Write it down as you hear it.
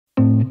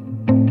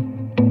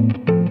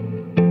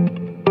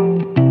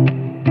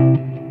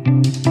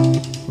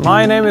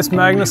My name is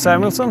Magnus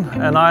Samuelsson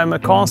and I am a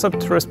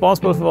concept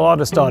responsible for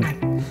Väderstad.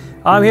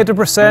 I'm here to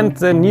present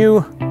the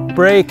new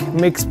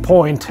BreakMix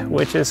point,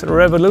 which is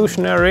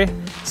revolutionary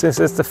since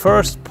it's the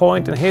first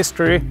point in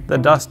history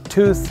that does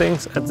two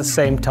things at the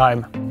same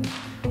time.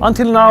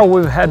 Until now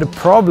we've had a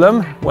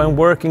problem when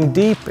working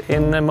deep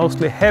in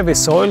mostly heavy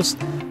soils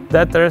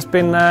that there has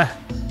been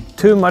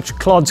too much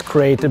clods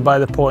created by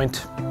the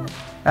point.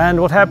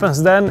 And what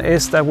happens then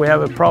is that we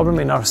have a problem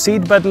in our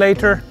seedbed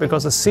later,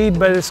 because the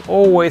seedbed is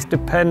always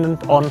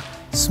dependent on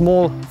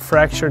small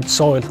fractured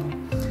soil.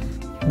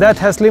 That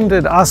has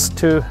limited us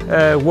to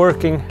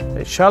working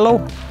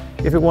shallow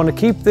if we want to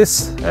keep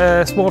this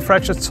small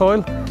fractured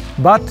soil,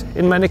 but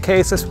in many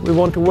cases we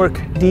want to work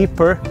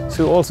deeper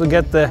to also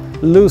get the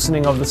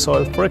loosening of the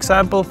soil, for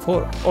example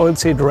for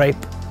oilseed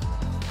rape.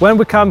 When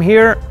we come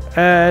here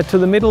to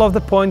the middle of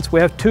the points,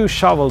 we have two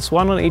shovels,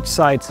 one on each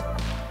side.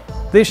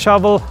 This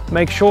shovel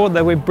makes sure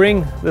that we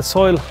bring the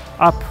soil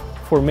up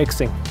for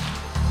mixing.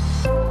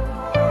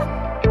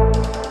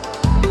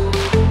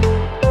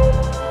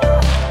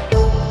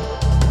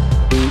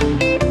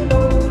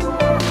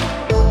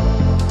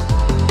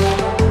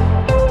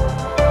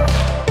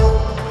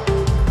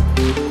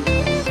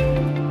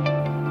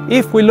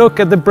 If we look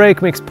at the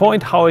BreakMix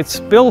point, how it's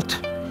built,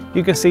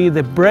 you can see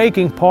the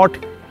breaking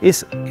part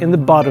is in the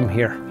bottom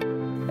here,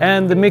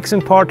 and the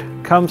mixing part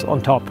comes on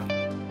top.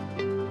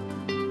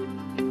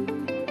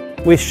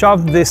 We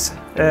shove this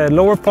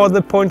lower part of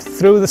the point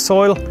through the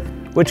soil,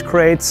 which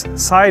creates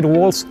side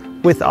walls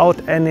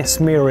without any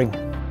smearing.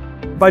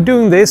 By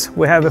doing this,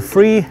 we have a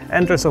free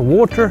entrance of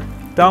water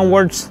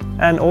downwards,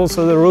 and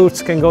also the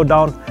roots can go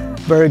down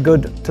very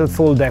good to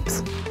full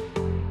depth.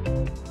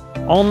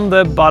 On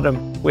the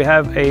bottom, we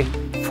have a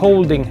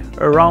folding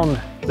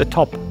around the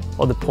top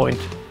of the point.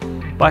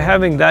 By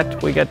having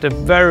that, we get a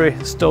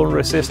very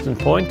stone-resistant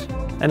point,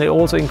 and it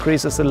also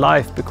increases the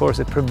life because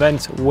it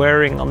prevents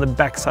wearing on the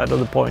backside of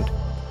the point.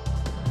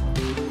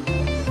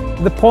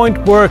 The point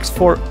works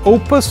for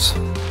Opus,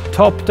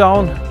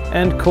 TopDown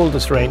and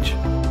Cultus range.